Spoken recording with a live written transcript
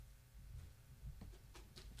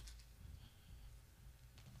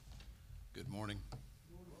Good morning.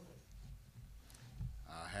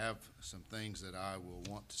 I have some things that I will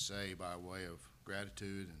want to say by way of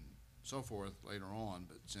gratitude and so forth later on,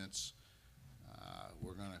 but since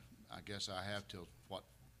we're going to, I guess I have till,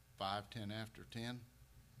 5:10 after 10?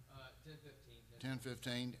 10:15.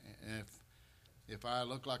 10:15. And if I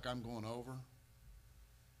look like I'm going over,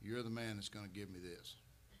 you're the man that's going to give me this,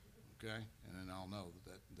 okay? And then I'll know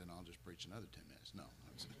then I'll just preach another 10 minutes. No.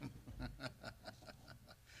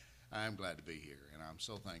 I am glad to be here, and I'm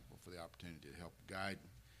so thankful for the opportunity to help guide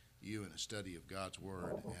you in a study of God's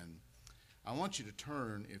Word. And I want you to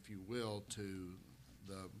turn, if you will, to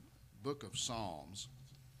the book of Psalms.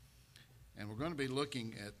 And we're going to be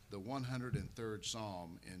looking at the 103rd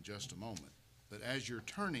Psalm in just a moment. But as you're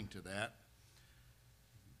turning to that,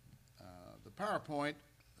 the PowerPoint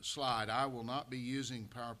slide, I will not be using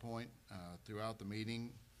PowerPoint throughout the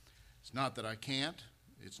meeting. It's not that I can't.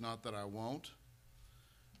 It's not that I won't.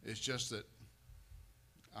 It's just that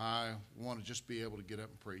I want to just be able to get up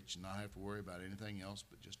and preach and not have to worry about anything else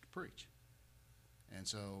but just to preach. And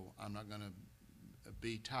so I'm not going to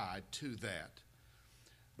be tied to that.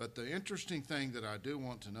 But the interesting thing that I do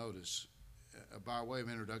want to notice by way of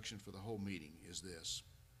introduction for the whole meeting is this.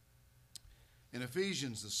 In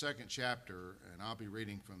Ephesians, the second chapter, and I'll be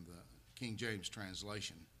reading from the King James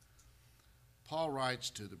translation, Paul writes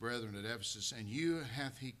to the brethren at Ephesus, "And you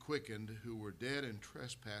hath he quickened who were dead in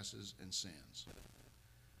trespasses and sins,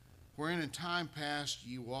 wherein in time past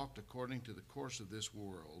ye walked according to the course of this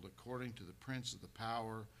world, according to the prince of the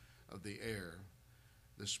power of the air,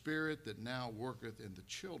 the spirit that now worketh in the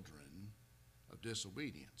children of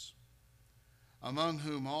disobedience, among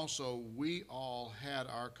whom also we all had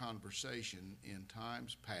our conversation in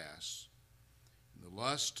times past, in the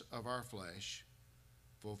lust of our flesh,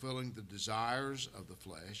 fulfilling the desires of the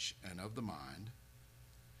flesh and of the mind,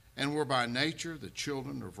 and were by nature the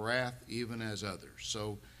children of wrath, even as others."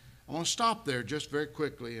 So I want to stop there just very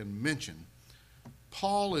quickly and mention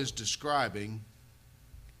Paul is describing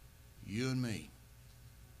you and me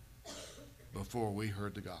before we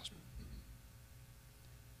heard the gospel.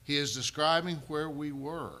 He is describing where we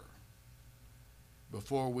were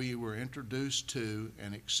before we were introduced to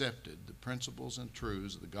and accepted the principles and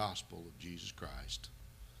truths of the gospel of Jesus Christ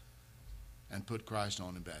and put Christ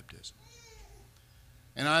on in baptism.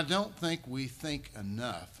 And I don't think we think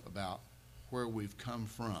enough about where we've come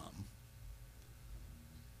from,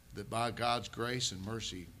 that by God's grace and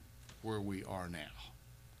mercy, where we are now.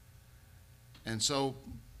 And so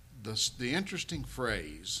the interesting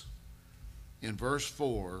phrase in verse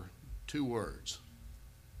 4, 2 words,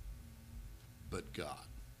 but God.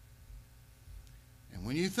 And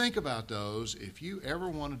when you think about those, if you ever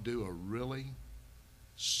want to do a really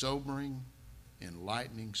sobering,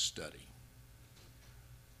 enlightening study,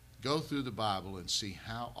 go through the Bible and see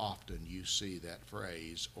how often you see that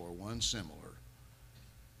phrase or one similar,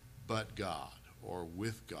 but God or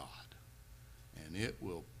with God. And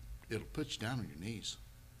it'll put you down on your knees.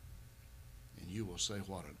 And you will say,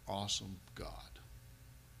 what an awesome God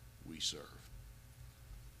we serve.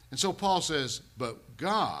 And so Paul says, but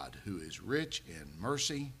God, who is rich in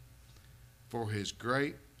mercy, for his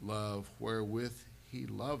great love wherewith he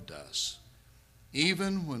loved us,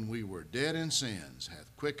 even when we were dead in sins,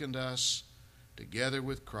 hath quickened us together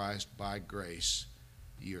with Christ. By grace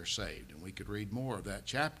ye are saved. And we could read more of that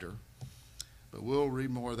chapter, but we'll read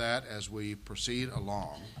more of that as we proceed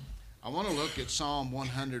along. I want to look at Psalm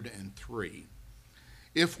 103.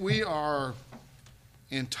 If we are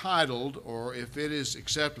entitled, or if it is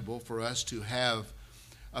acceptable for us to have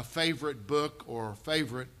a favorite book or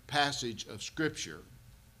favorite passage of Scripture,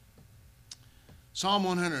 Psalm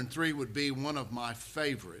 103 would be one of my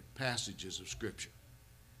favorite passages of Scripture.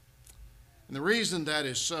 And the reason that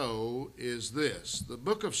is so is this. The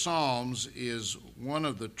book of Psalms is one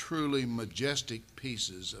of the truly majestic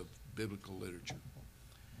pieces of biblical literature.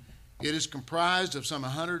 It is comprised of some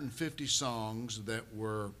 150 songs that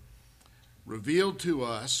were revealed to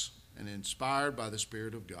us and inspired by the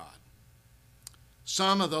Spirit of God.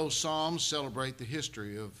 Some of those psalms celebrate the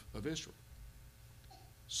history of Israel.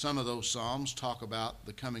 Some of those psalms talk about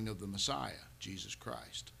the coming of the Messiah, Jesus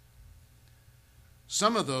Christ.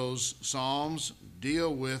 Some of those psalms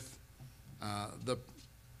deal with the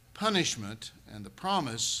punishment and the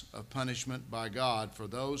promise of punishment by God for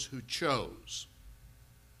those who chose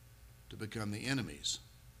to become the enemies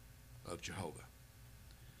of Jehovah.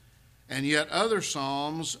 And yet other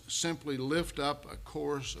psalms simply lift up a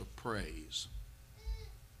chorus of praise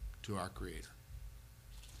to our Creator.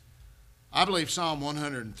 I believe Psalm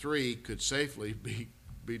 103 could safely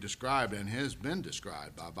be described, and has been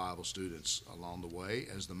described by Bible students along the way,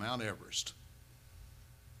 as the Mount Everest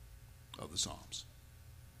of the Psalms.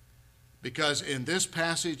 Because in this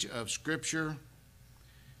passage of Scripture,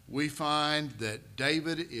 we find that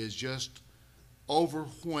David is just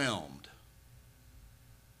overwhelmed.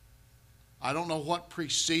 I don't know what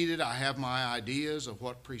preceded. I have my ideas of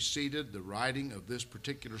what preceded the writing of this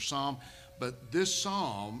particular psalm, but this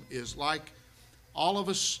psalm is like all of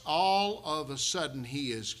a sudden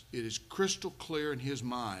it is crystal clear in his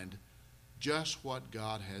mind just what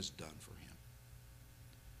God has done for him.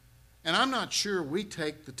 And I'm not sure we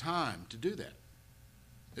take the time to do that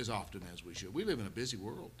as often as we should. We live in a busy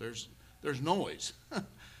world. There's noise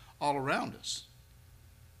all around us.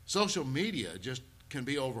 Social media just can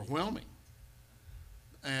be overwhelming.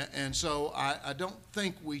 And so I don't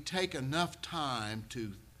think we take enough time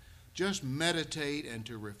to just meditate and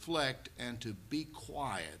to reflect and to be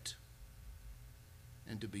quiet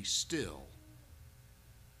and to be still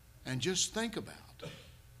and just think about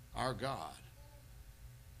our God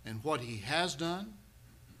and what he has done,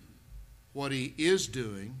 what he is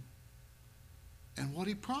doing, and what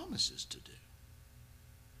he promises to do.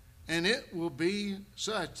 And it will be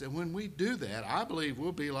such that when we do that, I believe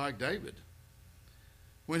we'll be like David.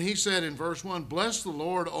 When he said in verse 1, "Bless the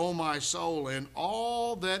Lord, O my soul, and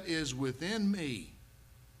all that is within me.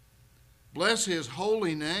 Bless his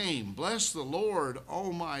holy name. Bless the Lord,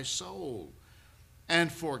 O my soul, and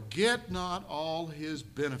forget not all his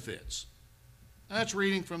benefits." That's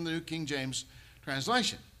reading from the New King James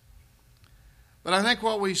translation. But I think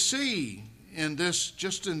what we see in this,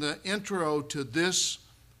 just in the intro to this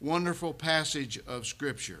wonderful passage of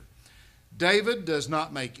Scripture, David does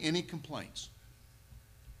not make any complaints.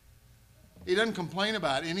 He doesn't complain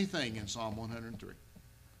about anything in Psalm 103.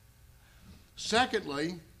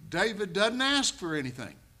 Secondly, David doesn't ask for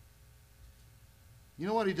anything. You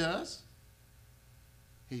know what he does?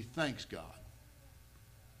 He thanks God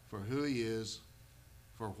for who he is,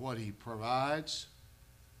 for what he provides,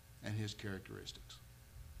 and his characteristics.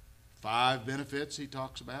 5 benefits he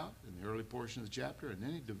talks about in the early portion of the chapter, and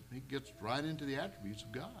then he gets right into the attributes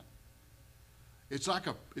of God. It's like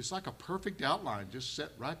a perfect outline just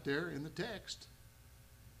set right there in the text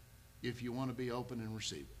if you want to be open and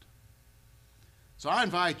receive it. So I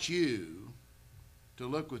invite you to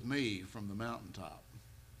look with me from the mountaintop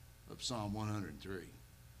of Psalm 103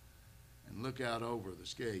 and look out over the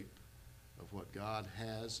scape of what God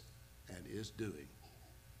has and is doing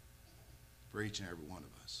for each and every one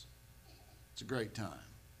of us. It's a great time,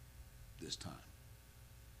 this time.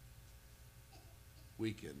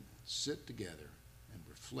 We can sit together and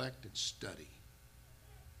reflect and study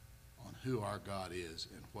on who our God is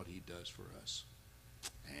and what he does for us.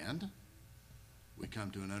 And we come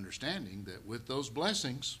to an understanding that with those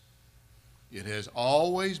blessings, it has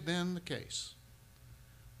always been the case,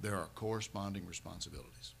 there are corresponding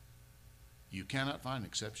responsibilities. You cannot find an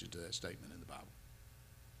exception to that statement in the Bible.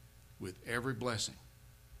 With every blessing,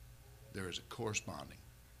 there is a corresponding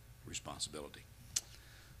responsibility.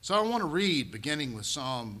 So I want to read, beginning with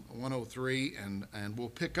Psalm 103, and we'll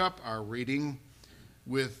pick up our reading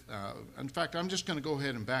with, in fact, I'm just going to go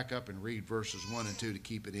ahead and back up and read verses 1 and 2 to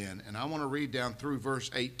keep it in. And I want to read down through verse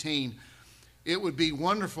 18. It would be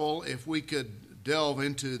wonderful if we could delve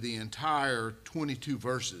into the entire 22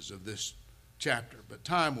 verses of this chapter, but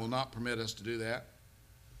time will not permit us to do that.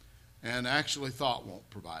 And actually thought won't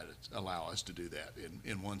allow us to do that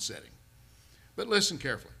in one setting. But listen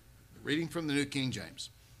carefully. Reading from the New King James.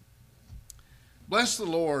 "Bless the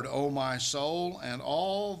Lord, O my soul, and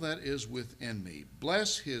all that is within me.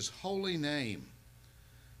 Bless his holy name.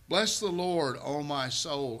 Bless the Lord, O my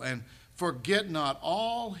soul, and forget not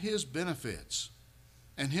all his benefits."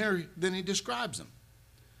 And here then he describes them.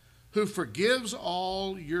 "Who forgives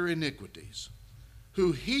all your iniquities,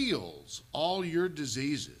 who heals all your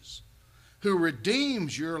diseases, who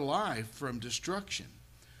redeems your life from destruction,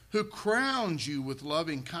 who crowns you with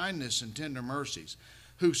loving kindness and tender mercies,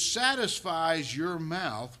 who satisfies your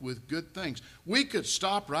mouth with good things." We could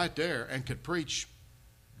stop right there and could preach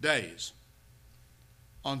days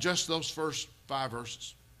on just those first 5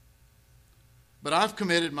 verses. But I've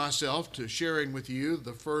committed myself to sharing with you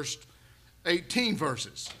the first 18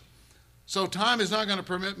 verses. So time is not going to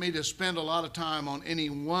permit me to spend a lot of time on any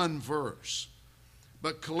one verse.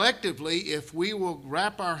 But collectively, if we will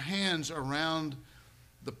wrap our hands around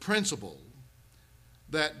the principle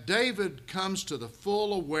that David comes to the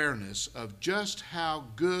full awareness of just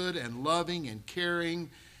how good and loving and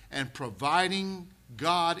caring and providing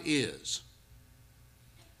God is.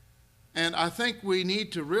 And I think we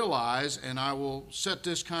need to realize, and I will set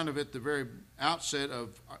this kind of at the very outset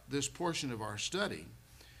of this portion of our study,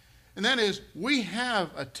 and that is, we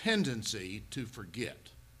have a tendency to forget.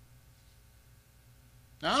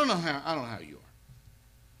 Now, I don't know how you are.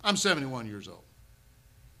 I'm 71 years old.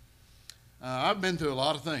 I've been through a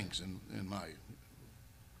lot of things in my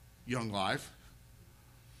young life.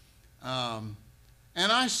 And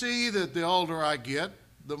I see that the older I get,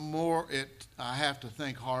 the more I have to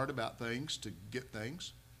think hard about things to get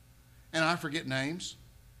things. And I forget names.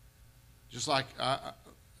 Just like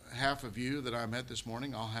half of you that I met this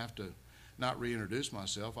morning, I'll have to not reintroduce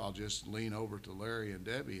myself. I'll just lean over to Larry and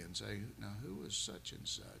Debbie and say, now, who is such and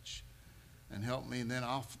such? And help me, and then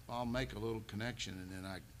I'll make a little connection, and then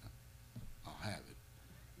I'll have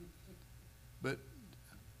it. But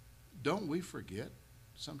don't we forget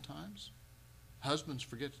sometimes? Husbands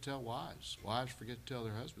forget to tell wives. Wives forget to tell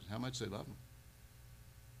their husbands how much they love them.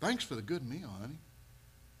 Thanks for the good meal, honey.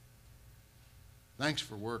 Thanks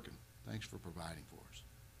for working. Thanks for providing for us.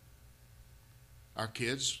 Our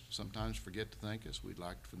kids sometimes forget to thank us. We'd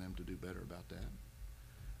like for them to do better about that.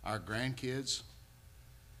 Our grandkids,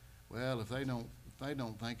 well, if they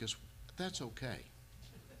don't thank us, that's okay,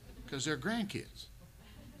 because they're grandkids,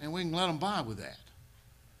 and we can let them by with that.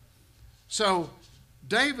 So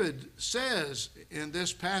David says in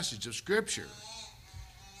this passage of Scripture,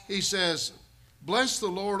 he says, "Bless the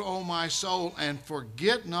Lord, O my soul, and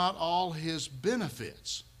forget not all his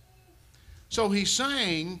benefits." So he's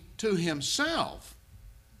saying to himself,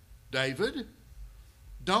 David,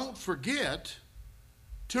 don't forget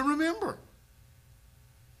to remember.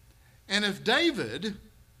 And if David,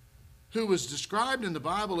 who was described in the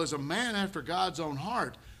Bible as a man after God's own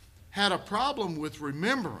heart, had a problem with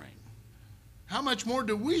remembering, how much more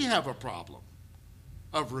do we have a problem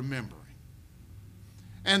of remembering?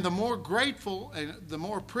 And the more grateful and the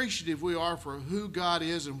more appreciative we are for who God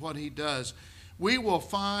is and what he does, we will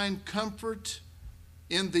find comfort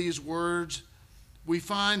in these words. We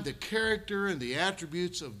find the character and the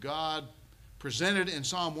attributes of God presented in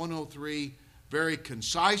Psalm 103 very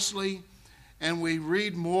concisely, and we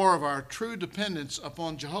read more of our true dependence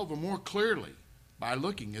upon Jehovah more clearly by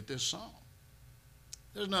looking at this psalm.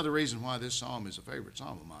 There's another reason why this psalm is a favorite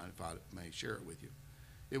psalm of mine, if I may share it with you.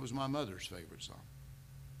 It was my mother's favorite psalm.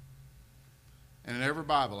 And in every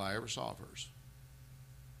Bible I ever saw of hers,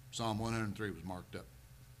 Psalm 103 was marked up.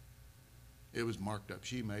 It was marked up.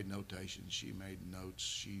 She made notations. She made notes.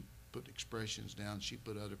 She put expressions down. She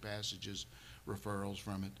put other passages, referrals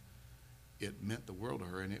from it. It meant the world to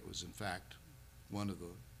her, and it was, in fact, one of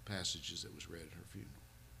the passages that was read at her funeral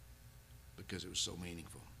because it was so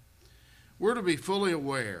meaningful. We're to be fully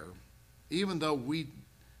aware, even though we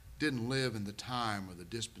didn't live in the time or the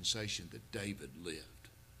dispensation that David lived,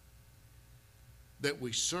 that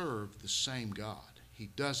we serve the same God. He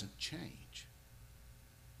doesn't change.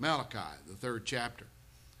 Malachi, the 3rd chapter,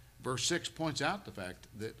 verse 6 points out the fact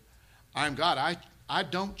that I am God. I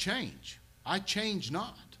don't change. I change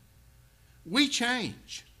not. We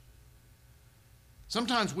change.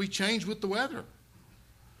 Sometimes we change with the weather.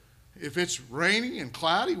 If it's rainy and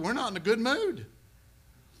cloudy, we're not in a good mood.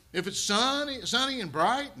 If it's sunny and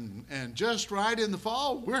bright and just right in the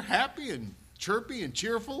fall, we're happy and chirpy and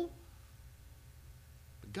cheerful.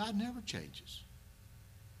 But God never changes.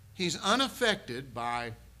 He's unaffected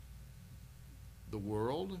by the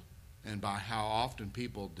world and by how often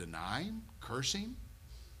people deny him, curse him,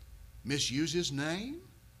 misuse his name,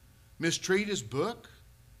 mistreat his book,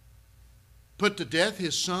 put to death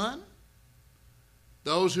his son.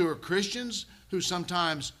 Those who are Christians who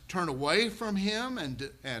sometimes turn away from him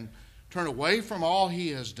and turn away from all he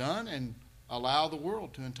has done and allow the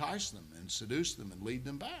world to entice them and seduce them and lead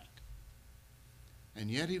them back.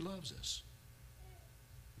 And yet he loves us.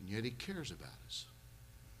 And yet he cares about us.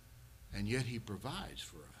 And yet he provides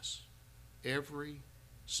for us every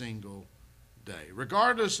single day,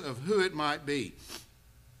 regardless of who it might be.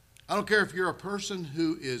 I don't care if you're a person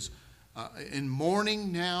who is in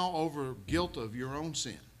mourning now over guilt of your own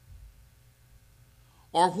sin,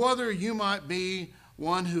 or whether you might be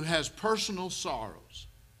one who has personal sorrows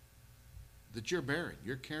that you're bearing,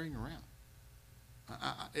 you're carrying around.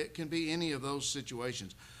 It can be any of those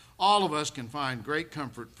situations. All of us can find great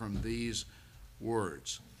comfort from these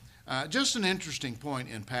words. Just an interesting point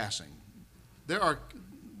in passing. There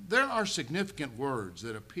are significant words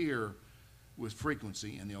that appear with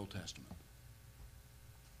frequency in the Old Testament.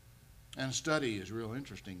 And a study is real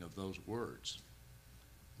interesting of those words.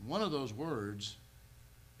 One of those words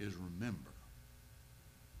is remember.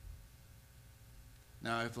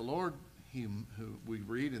 Now, if the Lord, who we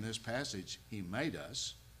read in this passage, he made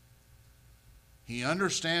us, he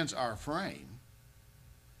understands our frame,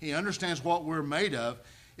 he understands what we're made of.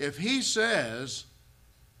 If he says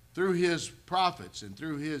through his prophets and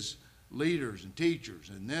through his leaders and teachers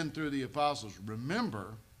and then through the apostles,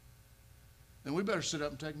 remember, then we better sit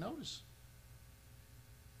up and take notice.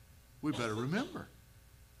 We better remember.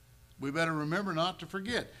 We better remember not to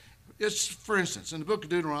forget. It's, for instance, in the book of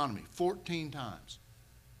Deuteronomy, 14 times.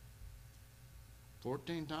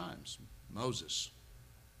 14 times Moses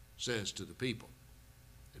says to the people,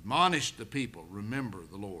 admonish the people, remember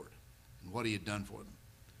the Lord and what he had done for them.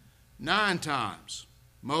 9 times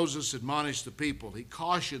Moses admonished the people. He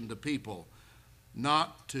cautioned the people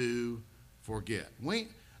not to forget.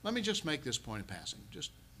 Let me just make this point in passing.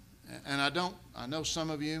 I know some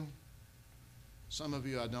of you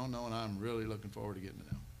I don't know, and I'm really looking forward to getting to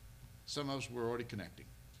know. Some of us, we're already connecting.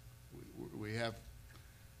 We have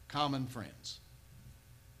common friends.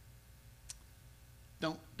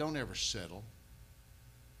 Don't ever settle.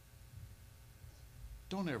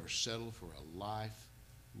 Don't ever settle for a life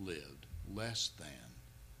lived less than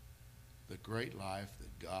the great life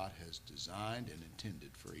that God has designed and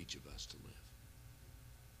intended for each of us to live.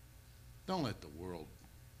 Don't let the world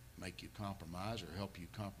make you compromise or help you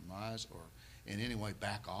compromise or in any way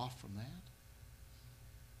back off from that.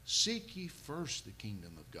 Seek ye first the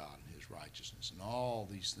kingdom of God and his righteousness, and all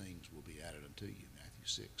these things will be added unto you,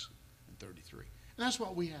 Matthew 6:33. And that's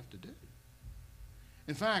what we have to do.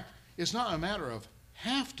 In fact, it's not a matter of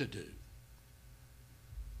have to do.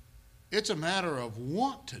 It's a matter of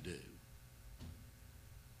want to do.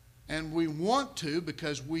 And we want to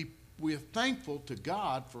because we are thankful to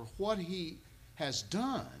God for what he has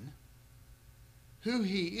done, who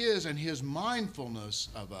he is, and his mindfulness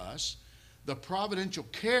of us, the providential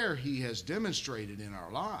care he has demonstrated in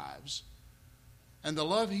our lives, and the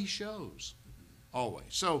love he shows always.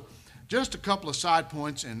 So just a couple of side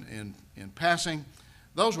points in passing.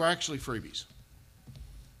 Those were actually freebies.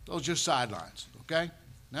 Those are just sidelines, okay?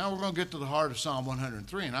 Now we're going to get to the heart of Psalm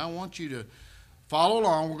 103, and I want you to follow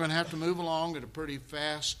along. We're going to have to move along at a pretty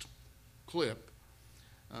fast clip.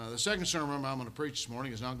 The second sermon I'm going to preach this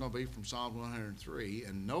morning is not going to be from Psalm 103,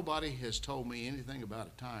 and nobody has told me anything about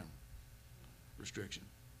a time restriction.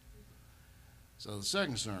 So the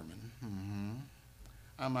second sermon,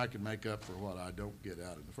 I might could make up for what I don't get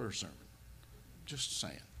out of the first sermon. Just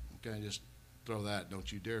saying, okay? Just throw that.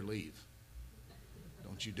 Don't you dare leave.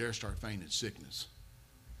 Don't you dare start feigning sickness,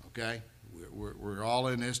 okay? We're all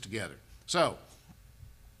in this together. So,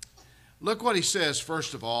 look what he says,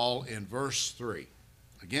 first of all, in verse 3.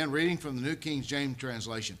 Again, reading from the New King James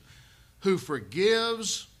translation. Who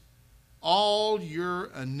forgives all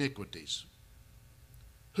your iniquities.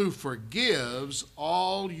 Who forgives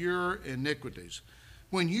all your iniquities.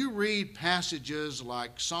 When you read passages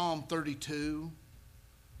like Psalm 32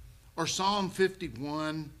 or Psalm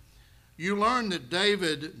 51, you learn that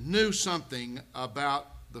David knew something about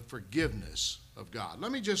the forgiveness of God.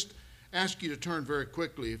 Let me just ask you to turn very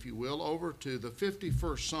quickly, if you will, over to the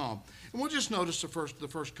 51st Psalm. And we'll just notice the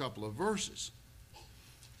first couple of verses.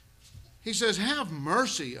 He says, have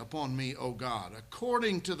mercy upon me, O God,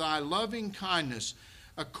 according to thy loving kindness,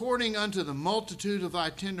 according unto the multitude of thy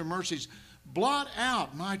tender mercies. Blot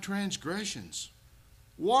out my transgressions.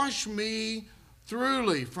 Wash me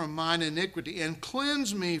thoroughly from mine iniquity, and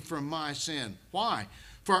cleanse me from my sin. Why?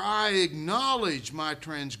 For I acknowledge my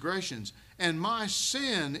transgressions, and my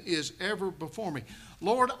sin is ever before me.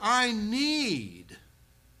 Lord, I need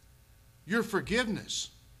your forgiveness.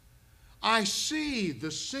 I see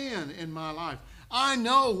the sin in my life. I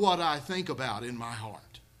know what I think about in my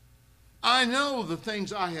heart. I know the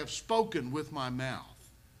things I have spoken with my mouth.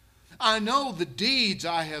 I know the deeds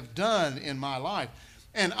I have done in my life,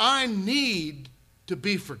 and I need to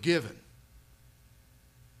be forgiven.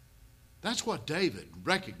 That's what David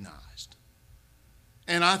recognized.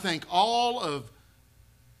 And I think all of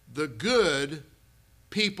the good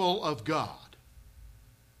people of God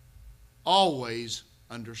always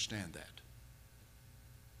understand that.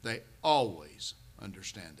 They always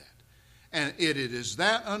understand that. And it is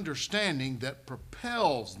that understanding that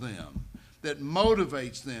propels them, that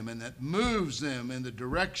motivates them, and that moves them in the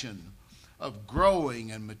direction of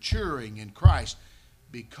growing and maturing in Christ,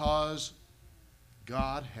 because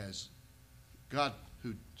God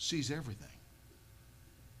who sees everything,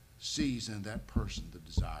 sees in that person the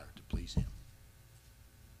desire to please him.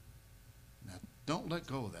 Now, don't let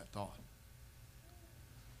go of that thought.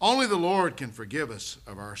 Only the Lord can forgive us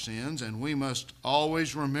of our sins, and we must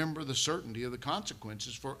always remember the certainty of the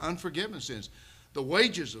consequences for unforgiven sins. The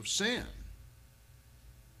wages of sin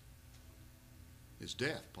is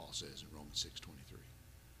death, Paul says in Romans 6:23.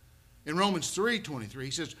 In Romans 3:23,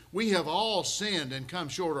 he says, we have all sinned and come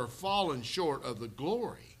short or fallen short of the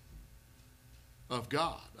glory of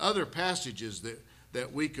God. Other passages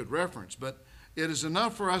that we could reference, but it is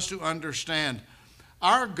enough for us to understand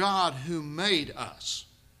our God who made us,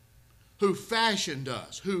 who fashioned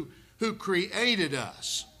us, who created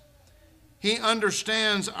us. He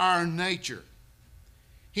understands our nature.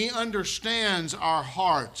 He understands our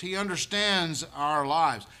hearts. He understands our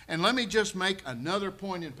lives. And let me just make another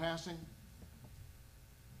point in passing.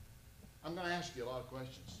 I'm going to ask you a lot of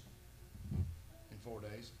questions in 4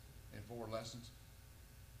 days, in 4 lessons.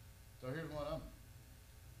 So here's one of them.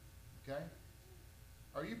 Okay?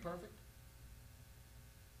 Are you perfect?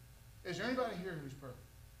 Is there anybody here who's perfect?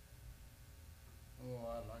 Oh,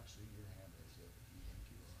 I'd like to see your hand raised up if you think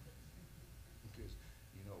you are. Because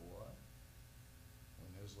you know what?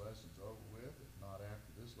 When this lesson's over with, if not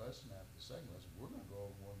after this lesson, after the second lesson, we're going to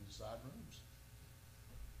go over one of these side rooms.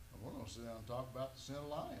 And we're going to sit down and talk about the sin of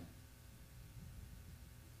lying.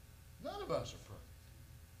 None of us are perfect.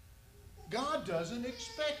 God doesn't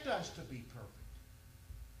expect us to be perfect.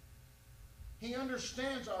 He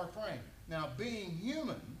understands our frame. Now, being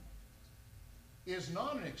human is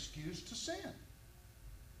not an excuse to sin.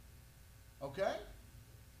 Okay?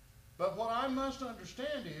 But what I must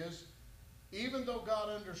understand is, even though God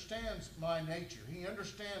understands my nature, He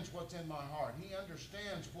understands what's in my heart, He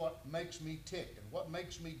understands what makes me tick and what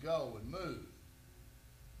makes me go and move,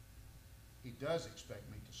 He does expect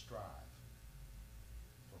me to strive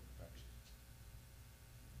for perfection.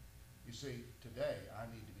 You see, today I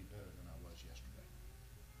need to be better than I was yesterday.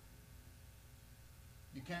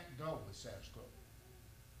 You can't go with status quo.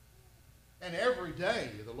 And every day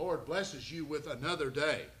the Lord blesses you with another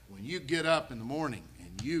day. When you get up in the morning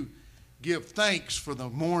and you give thanks for the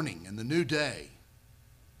morning and the new day,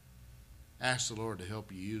 ask the Lord to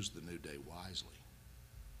help you use the new day wisely.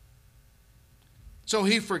 So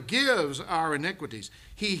He forgives our iniquities.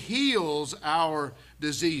 He heals our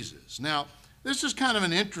diseases. Now, this is kind of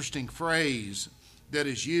an interesting phrase that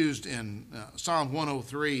is used in Psalm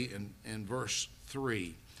 103 in verse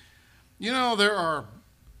 3. You know, there are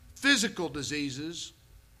physical diseases.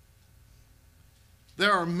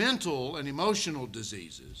 There are mental and emotional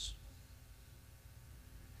diseases.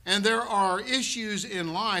 And there are issues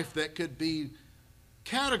in life that could be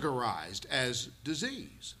categorized as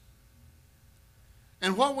disease.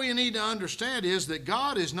 And what we need to understand is that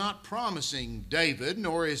God is not promising David,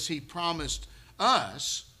 nor is He promised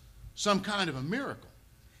us some kind of a miracle.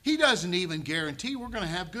 He doesn't even guarantee we're going to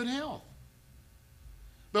have good health.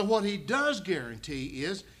 But what He does guarantee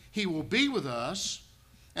is He will be with us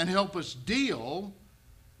and help us deal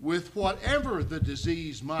with whatever the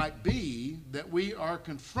disease might be that we are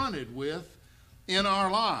confronted with in our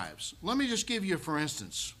lives. Let me just give you, for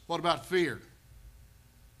instance, what about fear?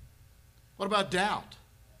 What about doubt?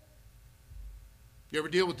 You ever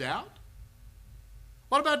deal with doubt?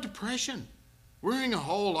 What about depression? We're hearing a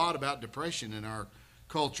whole lot about depression in our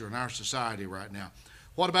culture, in our society right now.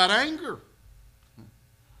 What about anger?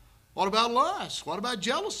 What about lust? What about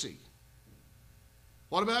jealousy?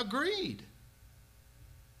 What about greed?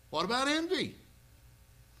 What about envy?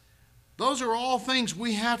 Those are all things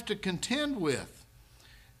we have to contend with.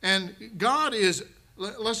 And God is,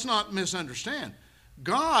 let's not misunderstand,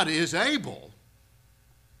 God is able.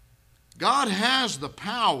 God has the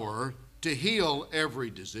power to heal every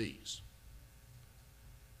disease.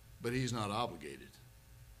 But He's not obligated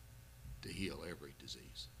to heal every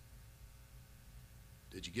disease.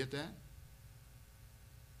 Did you get that?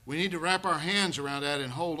 We need to wrap our hands around that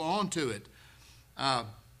and hold on to it.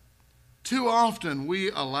 Too often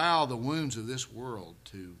we allow the wounds of this world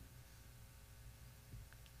to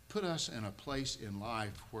put us in a place in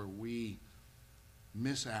life where we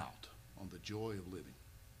miss out on the joy of living.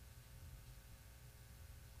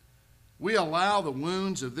 We allow the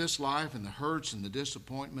wounds of this life and the hurts and the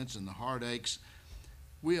disappointments and the heartaches,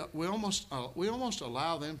 we almost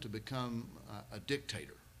allow them to become a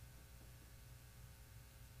dictator.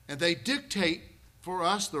 And they dictate for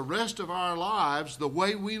us the rest of our lives the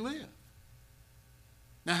way we live.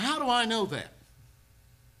 Now, how do I know that?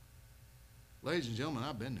 Ladies and gentlemen,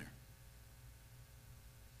 I've been there.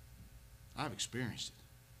 I've experienced it.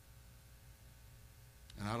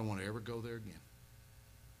 And I don't want to ever go there again.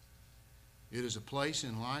 It is a place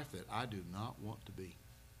in life that I do not want to be.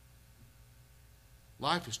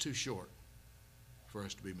 Life is too short for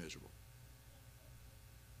us to be miserable.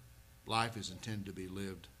 Life is intended to be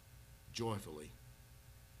lived joyfully,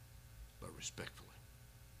 but respectfully,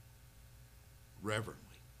 reverently,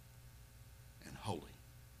 and holy.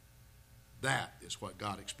 That is what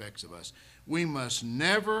God expects of us. We must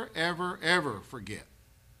never, ever, ever forget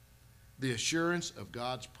the assurance of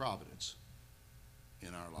God's providence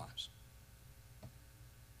in our lives.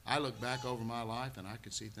 I look back over my life and I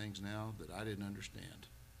could see things now that I didn't understand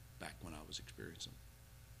back when I was experiencing them.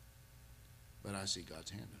 But I see God's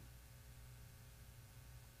hand in it.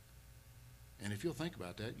 And if you'll think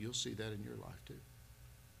about that, you'll see that in your life too.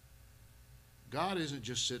 God isn't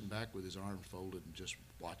just sitting back with his arms folded and just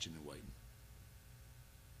watching and waiting.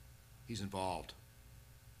 He's involved.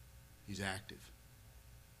 He's active.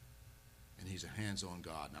 And he's a hands-on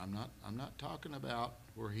God. Now, I'm not talking about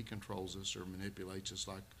where he controls us or manipulates us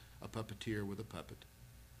like a puppeteer with a puppet.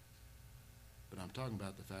 But I'm talking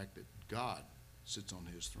about the fact that God sits on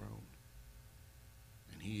his throne.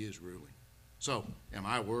 And he is ruling. So, am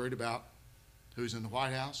I worried about who's in the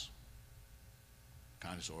White House?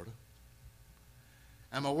 Kind of, sort of.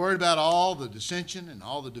 Am I worried about all the dissension and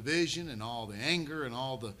all the division and all the anger and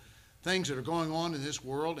all the things that are going on in this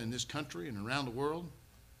world, in this country, and around the world?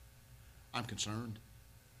 I'm concerned.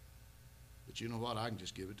 But you know what? I can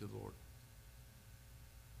just give it to the Lord.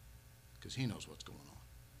 Because he knows what's going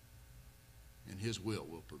on. And his will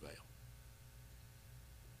prevail.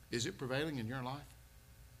 Is it prevailing in your life?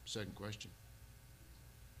 Second question.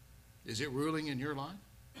 Is it ruling in your life?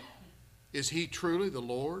 Is he truly the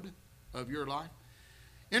Lord of your life?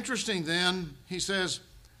 Interesting then, he says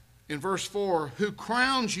in verse 4, who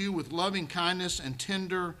crowns you with loving kindness and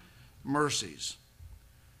tender mercies.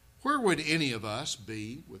 Where would any of us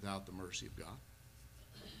be without the mercy of God?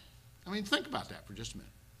 I mean, think about that for just a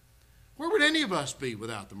minute. Where would any of us be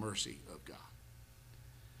without the mercy of God?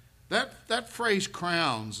 That phrase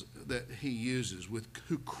crowns that he uses, with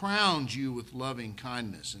who crowns you with loving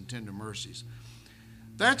kindness and tender mercies,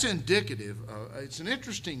 that's indicative. It's an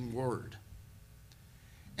interesting word.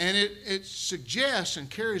 And it suggests and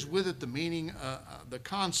carries with it the meaning, the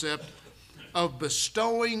concept of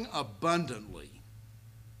bestowing abundantly.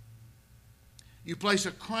 You place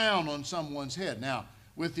a crown on someone's head. Now,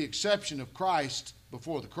 with the exception of Christ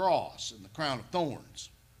before the cross and the crown of thorns,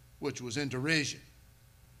 which was in derision.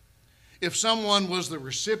 If someone was the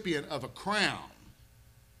recipient of a crown,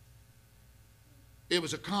 it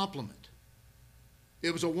was a compliment.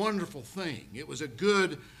 It was a wonderful thing. It was a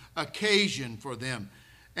good occasion for them.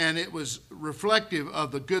 And it was reflective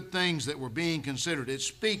of the good things that were being considered. It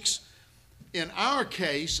speaks, in our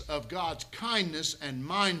case, of God's kindness and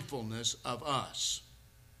mindfulness of us.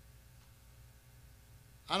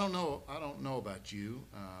 I don't know about you.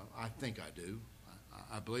 I think I do.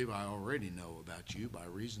 I believe I already know about you by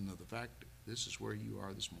reason of the fact that this is where you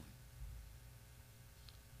are this morning.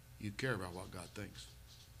 You care about what God thinks.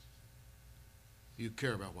 You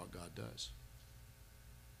care about what God does.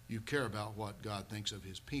 You care about what God thinks of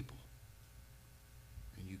his people.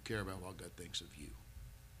 And you care about what God thinks of you.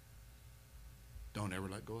 Don't ever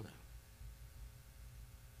let go of that.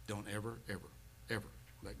 Don't ever, ever, ever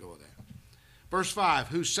let go of that. Verse 5,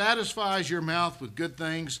 who satisfies your mouth with good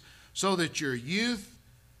things so that your youth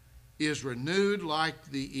is renewed like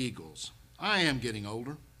the eagles. I am getting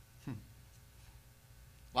older.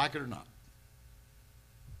 Like it or not.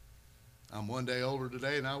 I'm one day older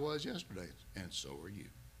today than I was yesterday, and so are you.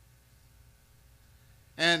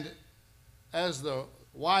 And as the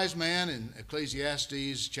wise man in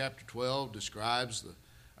Ecclesiastes chapter 12 describes,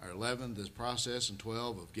 or 11, the process in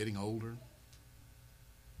 12 of getting older,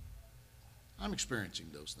 I'm experiencing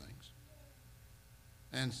those things.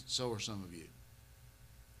 And so are some of you.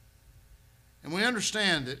 And we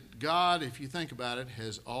understand that God, if you think about it,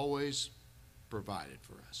 has always provided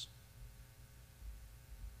for us.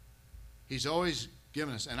 He's always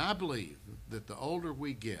given us, and I believe that the older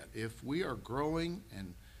we get, if we are growing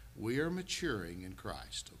and we are maturing in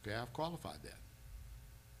Christ, okay, I've qualified that.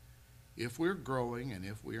 If we're growing and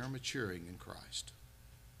if we are maturing in Christ,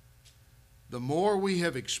 the more we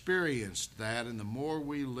have experienced that and the more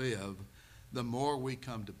we live, the more we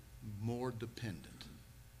come to more dependent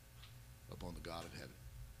upon the God of heaven.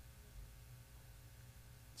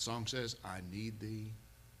 The song says, I need thee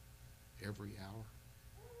every hour.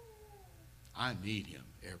 I need him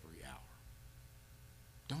every hour.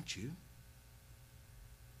 Don't you?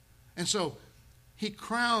 And so he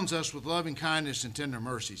crowns us with loving kindness and tender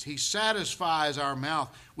mercies. He satisfies our mouth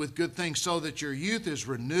with good things so that your youth is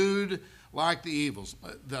renewed like the eagles.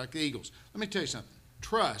 Let me tell you something.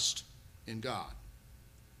 Trust in God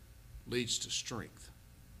leads to strength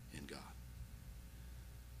in God.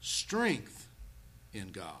 Strength in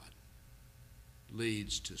God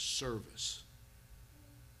leads to service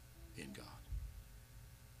in God.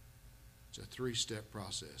 It's a three-step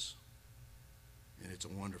process. And it's a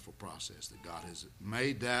wonderful process that God has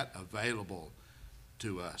made that available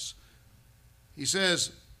to us. He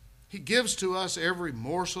says he gives to us every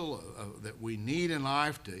morsel that we need in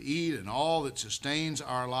life to eat and all that sustains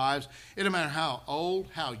our lives. It doesn't matter how old,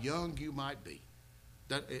 how young you might be.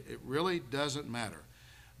 It really doesn't matter.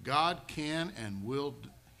 God can and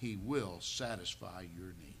he will satisfy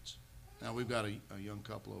your needs. Now, we've got a young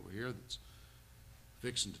couple over here that's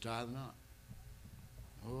fixing to tie the knot.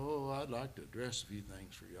 Oh, I'd like to address a few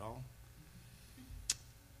things for y'all.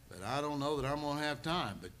 But I don't know that I'm going to have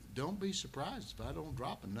time. But don't be surprised if I don't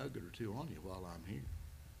drop a nugget or two on you while I'm here.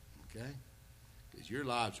 Okay? Because your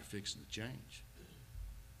lives are fixing to change.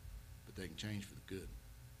 But they can change for the good.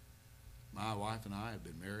 My wife and I have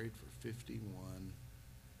been married for 51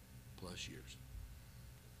 plus years.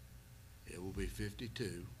 It will be 52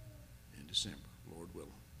 in December, Lord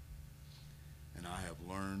willing. And I have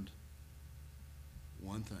learned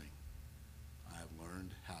one thing. I have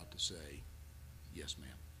learned how to say, yes, ma'am.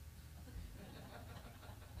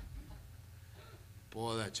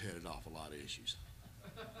 Boy, that's headed off a lot of issues.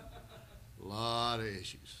 A lot of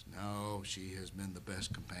issues. No, she has been the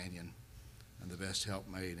best companion and the best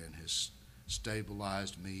helpmate and has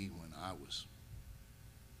stabilized me when I was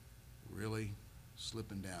really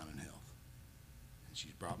slipping down in health. And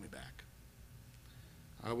she's brought me back.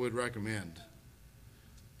 I would recommend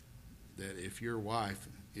that if your wife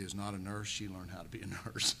is not a nurse, she learn how to be a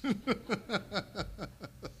nurse.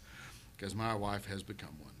 Because my wife has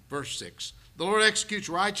become one. Verse 6, the Lord executes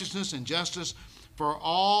righteousness and justice for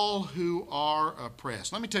all who are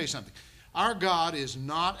oppressed. Let me tell you something. Our God is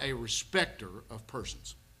not a respecter of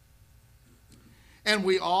persons. And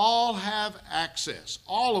we all have access.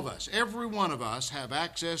 All of us, every one of us, have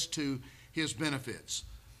access to his benefits.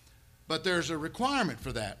 But there's a requirement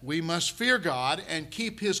for that. We must fear God and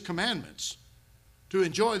keep his commandments to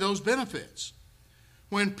enjoy those benefits.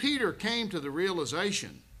 When Peter came to the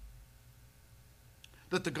realization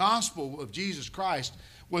that the gospel of Jesus Christ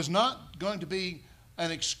was not going to be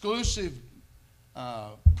an exclusive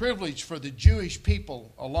privilege for the Jewish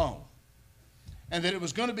people alone, and that it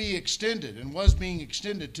was going to be extended and was being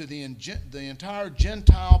extended to the entire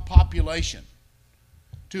Gentile population,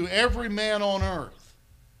 to every man on earth,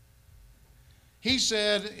 he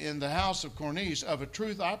said in the house of Cornelius, of a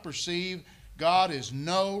truth I perceive God is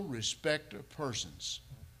no respecter of persons.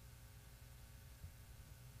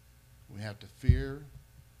 We have to fear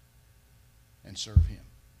and serve him.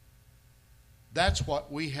 That's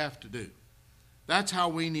what we have to do. That's how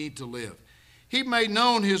we need to live. He made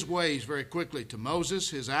known his ways very quickly to Moses,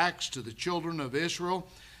 his acts to the children of Israel,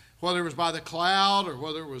 whether it was by the cloud or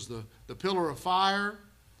whether it was the pillar of fire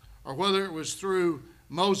or whether it was through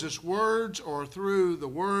Moses' words or through the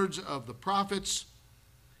words of the prophets.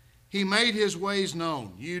 He made his ways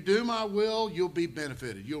known. You do my will, you'll be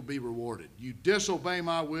benefited. You'll be rewarded. You disobey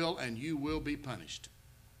my will, and you will be punished.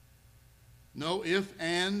 No ifs,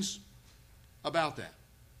 ands about that.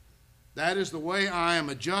 That is the way. I am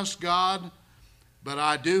a just God, but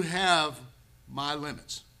I do have my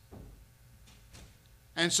limits.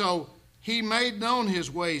 And so he made known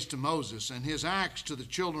his ways to Moses and his acts to the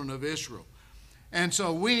children of Israel. And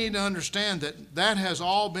so we need to understand that that has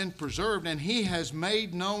all been preserved, and he has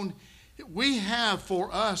made known. We have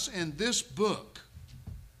for us in this book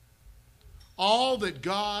all that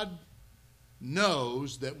God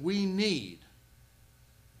knows that we need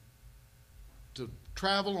to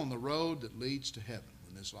travel on the road that leads to heaven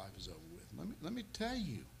when this life is over with. Let me tell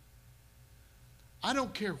you, I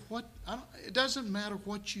don't care it doesn't matter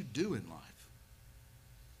what you do in life.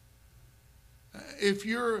 If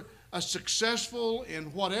you're successful in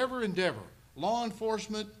whatever endeavor, law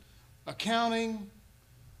enforcement, accounting,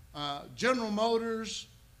 General Motors,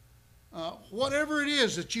 whatever it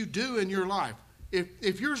is that you do in your life,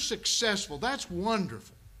 if you're successful, that's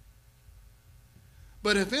wonderful.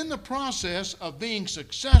 But if in the process of being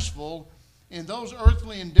successful in those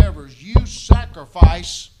earthly endeavors, you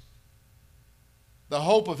sacrifice the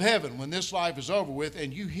hope of heaven when this life is over with,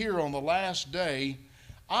 and you hear on the last day,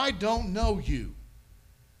 I don't know you,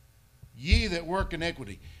 ye that work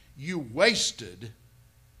iniquity, you wasted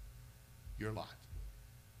your life.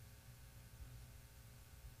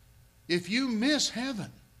 If you miss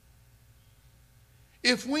heaven,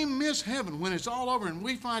 if we miss heaven when it's all over and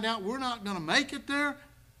we find out we're not going to make it there,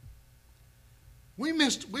 we've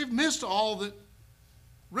missed all that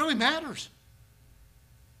really matters.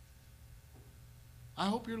 I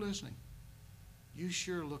hope you're listening. You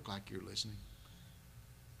sure look like you're listening.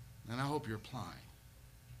 And I hope you're applying.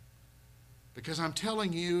 Because I'm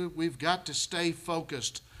telling you, we've got to stay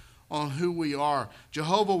focused on who we are.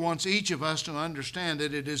 Jehovah wants each of us to understand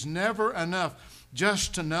that it is never enough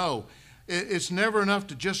just to know. It's never enough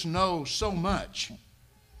to just know so much.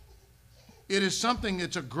 It is something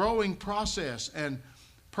that's a growing process. And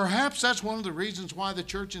perhaps that's one of the reasons why the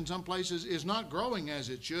church in some places is not growing as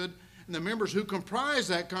it should. And the members who comprise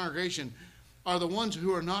that congregation are the ones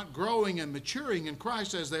who are not growing and maturing in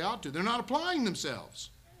Christ as they ought to. They're not applying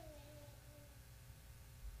themselves.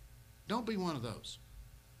 Don't be one of those.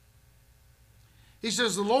 He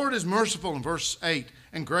says, the Lord is merciful in verse 8,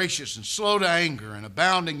 and gracious, and slow to anger, and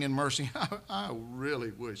abounding in mercy. I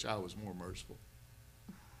really wish I was more merciful.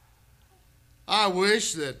 I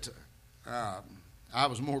wish that I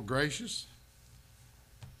was more gracious.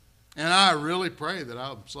 And I really pray that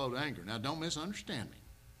I'm slow to anger. Now, don't misunderstand me.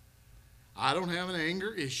 I don't have an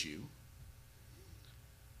anger issue.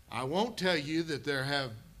 I won't tell you that there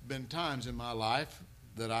have been times in my life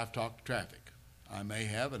that I've talked traffic. I may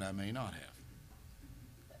have and I may not have.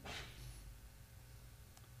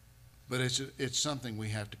 But it's something we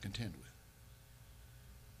have to contend with.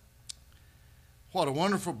 What a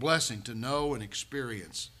wonderful blessing to know and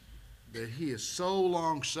experience that He is so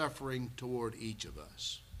long-suffering toward each of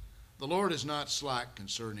us. The Lord is not slack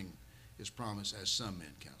concerning His promise, as some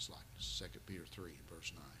men count slackness, 2 Peter 3 and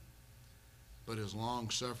verse 9. But is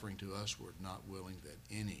long-suffering to us, we're not willing that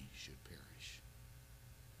any should perish,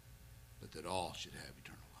 but that all should have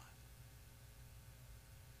eternal life.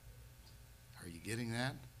 Are you getting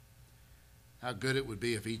that? How good it would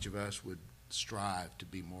be if each of us would strive to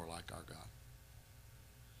be more like our God.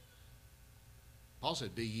 Paul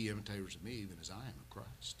said, be ye imitators of me, even as I am of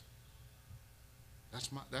Christ.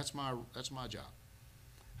 That's my job.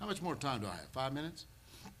 How much more time do I have? 5 minutes?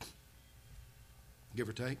 Give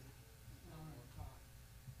or take?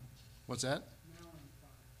 What's that?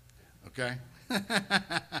 Okay.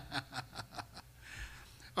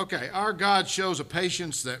 Okay, our God shows a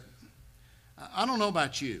patience that, I don't know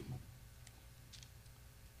about you,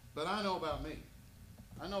 but I know about me.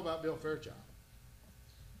 I know about Bill Fairchild.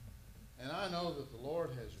 And I know that the Lord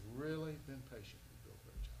has really been patient with Bill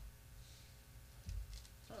Fairchild.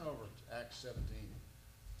 Turn over to Acts 17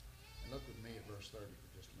 and look with me at verse 30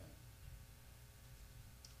 for just a minute.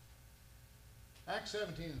 Acts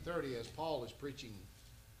 17 and 30, as Paul is preaching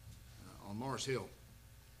on Mars Hill.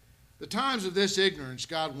 The times of this ignorance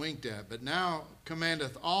God winked at, but now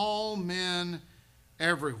commandeth all men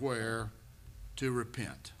everywhere to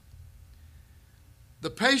repent. The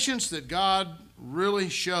patience that God really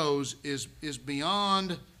shows is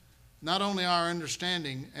beyond not only our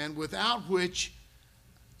understanding, and without which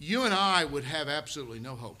you and I would have absolutely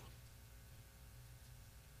no hope.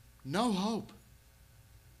 No hope.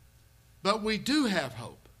 But we do have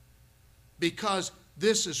hope, because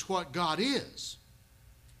this is what God is.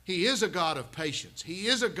 He is a God of patience. He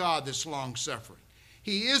is a God that's long-suffering.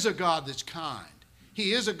 He is a God that's kind.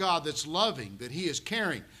 He is a God that's loving, that He is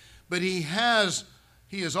caring. But He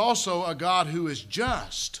is also a God who is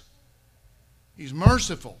just. He's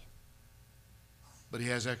merciful. But He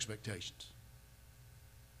has expectations.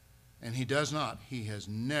 And He has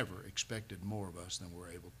never expected more of us than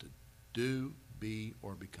we're able to do, be,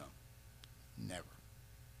 or become. Never.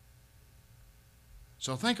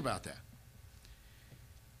 So think about that.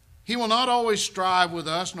 He will not always strive with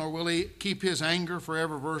us, nor will He keep His anger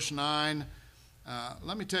forever, verse 9.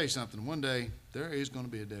 Let me tell you something. One day, there is going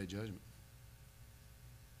to be a day of judgment.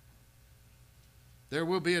 There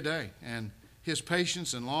will be a day, and His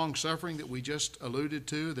patience and long-suffering that we just alluded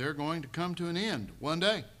to, they're going to come to an end one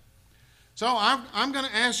day. So I'm going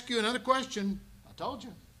to ask you another question. I told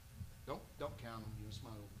you. Don't count them. You just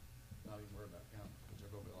might not even worry about counting, because there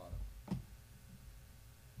are going to be a lot of them.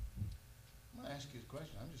 I'm going to ask you a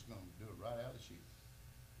question. I'm just going to do it right out of the chute.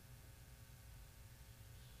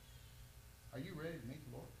 Are you ready to meet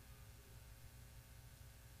the Lord?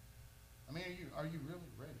 I mean, are you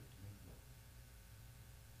really ready to meet the Lord?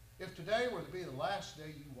 If today were to be the last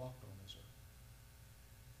day you walked on this earth,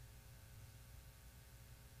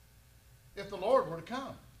 if the Lord were to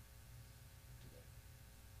come today,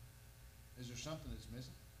 is there something that's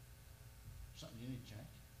missing? Something you need to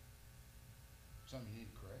change? Something you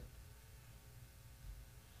need to correct?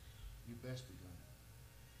 You best be doing that.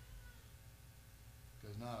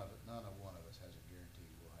 Because none of one of us has a guarantee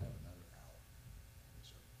we'll have another hour on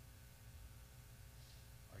this earth.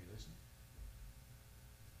 Are you listening?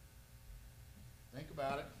 Think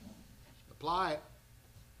about it. Apply it.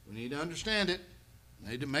 We need to understand it. We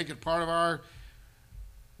need to make it part of our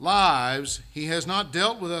lives. He has not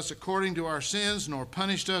dealt with us according to our sins, nor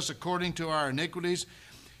punished us according to our iniquities.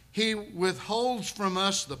 He withholds from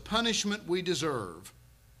us the punishment we deserve.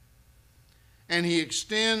 And He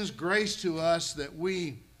extends grace to us that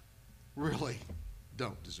we really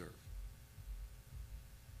don't deserve.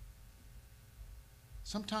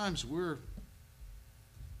 Sometimes we're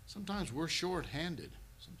short-handed.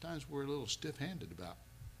 Sometimes we're a little stiff-handed about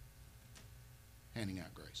handing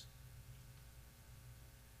out grace.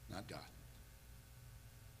 Not God.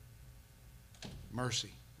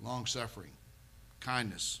 Mercy, long-suffering,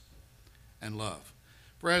 kindness, and love.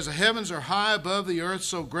 For as the heavens are high above the earth,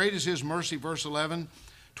 so great is His mercy, verse 11,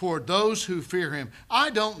 toward those who fear him. I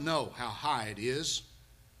don't know how high it is.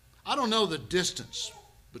 I don't know the distance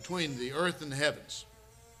between the earth and the heavens.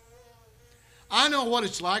 I know what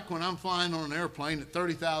it's like when I'm flying on an airplane at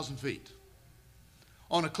 30,000 feet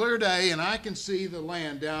on a clear day, and I can see the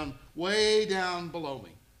land way down below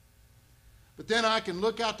me. But then I can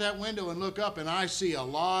look out that window and look up, and I see a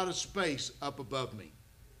lot of space up above me.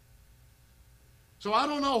 So I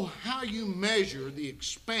don't know how you measure the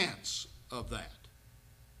expanse of that.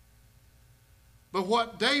 But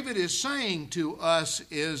what David is saying to us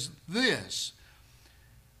is this.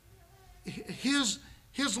 His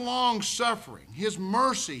long suffering, his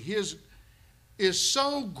mercy, is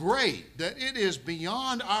so great that it is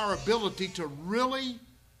beyond our ability to really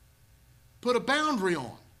put a boundary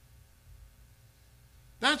on.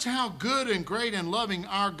 That's how good and great and loving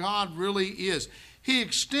our God really is. He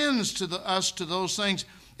extends to us to those things.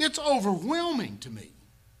 It's overwhelming to me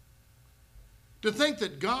to think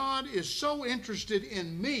that God is so interested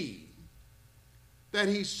in me that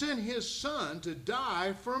he sent his son to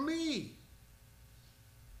die for me.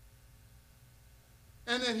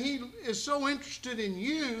 And that he is so interested in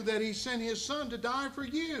you that he sent his son to die for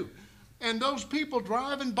you. And those people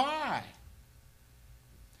driving by.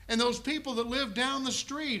 And those people that live down the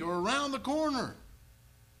street or around the corner.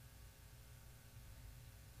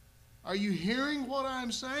 Are you hearing what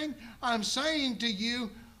I'm saying? I'm saying to you,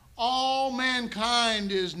 all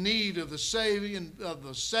mankind is in need of the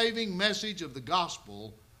saving message of the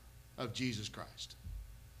gospel of Jesus Christ.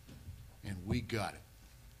 And we got it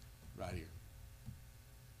right here.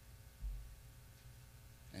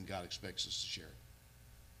 And God expects us to share it.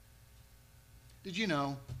 Did you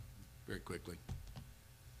know, very quickly,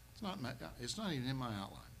 it's not even in my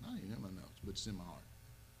outline, not even in my notes, but it's in my heart.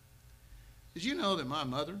 Did you know that my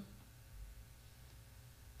mother,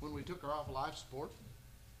 when we took her off life support,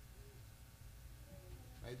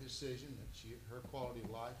 made the decision that her quality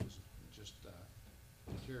of life was just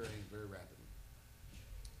deteriorating very rapidly.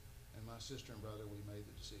 And my sister and brother, we made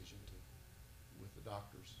the decision to, with the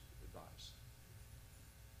doctor's advice,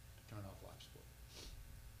 to turn off life support.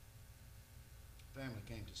 Family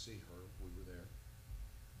came to see her, we were there,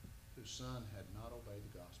 whose son had not obeyed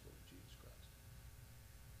the gospel of Jesus Christ.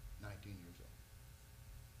 19 years old.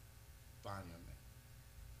 Fine young man.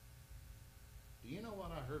 Do you know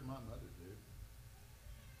what I heard my mother do?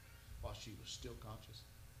 While she was still conscious,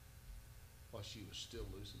 while she was still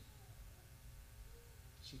lucid,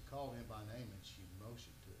 she called him by name and she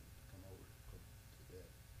motioned to him to come over to bed.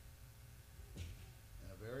 In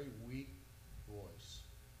a very weak voice,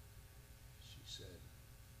 she said,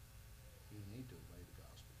 "You need to obey the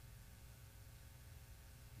gospel.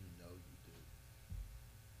 You know you do."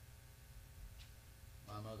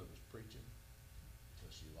 My mother was preaching until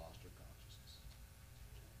she lost her consciousness.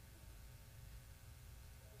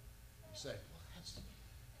 You say, well, that's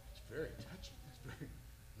very touching. That's very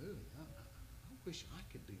moving. I wish I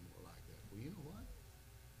could be more like that. Well, you know what?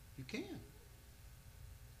 You can.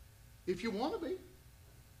 If you want to be.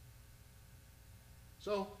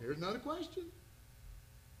 So, here's another question.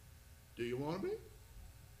 Do you want to be?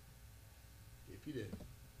 If you did,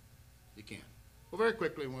 you can. Well, very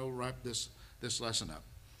quickly, and we'll wrap this lesson up.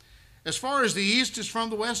 As far as the east is from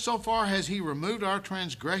the west, so far has he removed our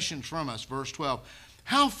transgressions from us. Verse 12.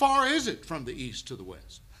 How far is it from the east to the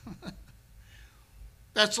west?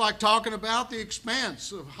 That's like talking about the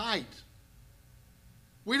expanse of height.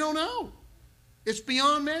 We don't know. It's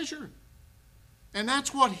beyond measure. And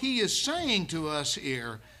that's what he is saying to us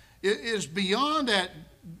here. It is beyond that.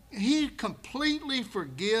 He completely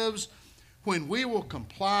forgives when we will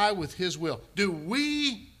comply with his will.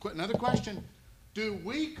 Another question, do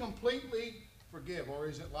we completely forgive? Or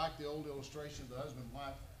is it like the old illustration of the husband and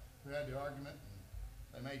wife who had the argument?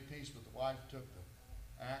 They made peace, but the wife took the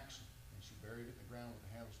axe and she buried it in the ground with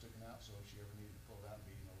the handle sticking out, so if she ever needed to pull it out and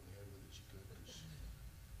beat him over the head with it, she could, because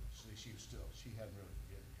she hadn't really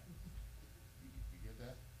forgiven him. You get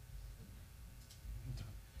that?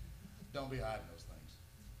 Don't be hiding those things.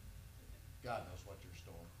 God knows what you're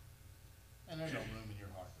storing. And there's no room in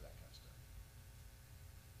your heart for that kind of stuff.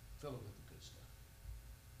 Fill it with the good stuff.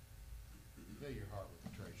 Fill your heart with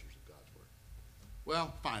the treasures of God's Word.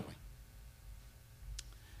 Well, finally.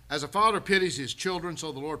 As a father pities his children,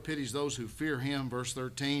 so the Lord pities those who fear him. Verse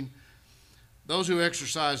 13. Those who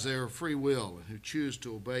exercise their free will and who choose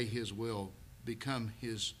to obey his will become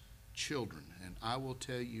his children. And I will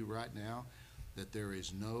tell you right now that there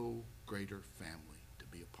is no greater family to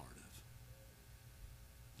be a part of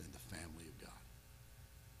than the family of God.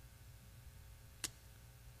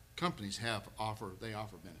 Companies offer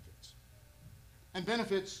benefits. And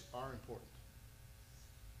benefits are important.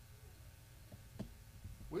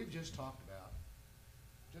 We we've just talked about,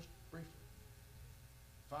 just briefly,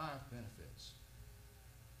 5 benefits.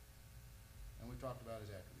 And we talked about his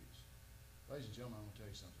attributes. Ladies and gentlemen, I'm going to tell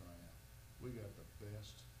you something right now. We got the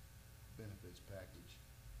best benefits package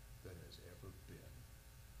that has ever been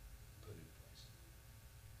put in place.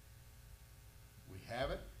 We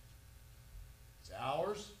have it. It's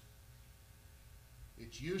ours.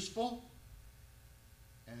 It's useful.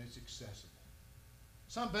 And it's accessible.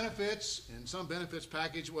 Some benefits in some benefits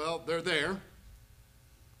package, well, they're there.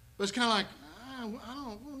 But it's kind of like,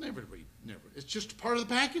 we'll never. It's just a part of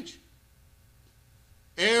the package.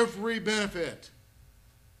 Every benefit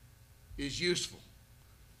is useful.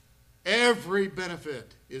 Every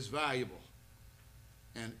benefit is valuable.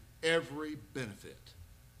 And every benefit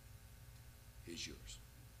is yours.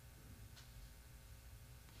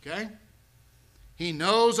 Okay? He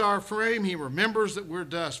knows our frame. He remembers that we're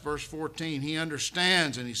dust. Verse 14. He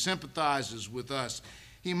understands and he sympathizes with us.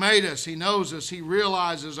 He made us. He knows us. He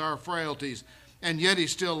realizes our frailties. And yet he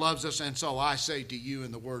still loves us. And so I say to you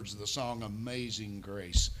in the words of the song, Amazing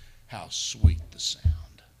Grace, how sweet the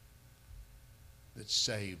sound that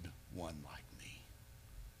saved one like me.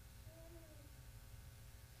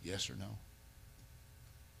 Yes or no?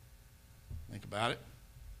 Think about it.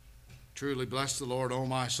 Truly bless the Lord, O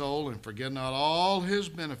my soul, and forget not all his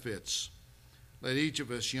benefits. Let each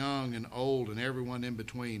of us, young and old, and everyone in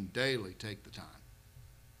between, daily take the time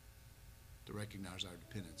to recognize our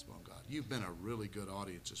dependence upon God. You've been a really good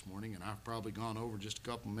audience this morning, and I've probably gone over just a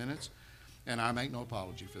couple minutes, and I make no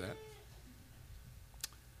apology for that,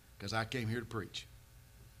 because I came here to preach.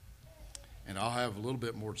 And I'll have a little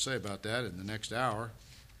bit more to say about that in the next hour,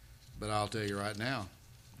 but I'll tell you right now,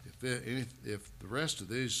 if the rest of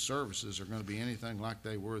these services are going to be anything like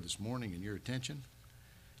they were this morning in your attention,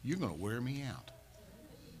 you're going to wear me out.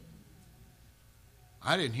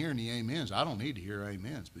 I didn't hear any amens. I don't need to hear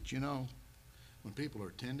amens. But you know, when people are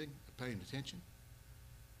attending, paying attention,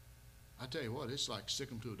 I tell you what, it's like sick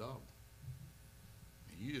them to a dog.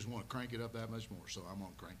 And you just want to crank it up that much more, so I'm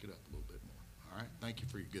going to crank it up a little bit more. All right? Thank you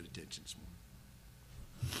for your good attention this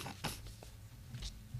morning.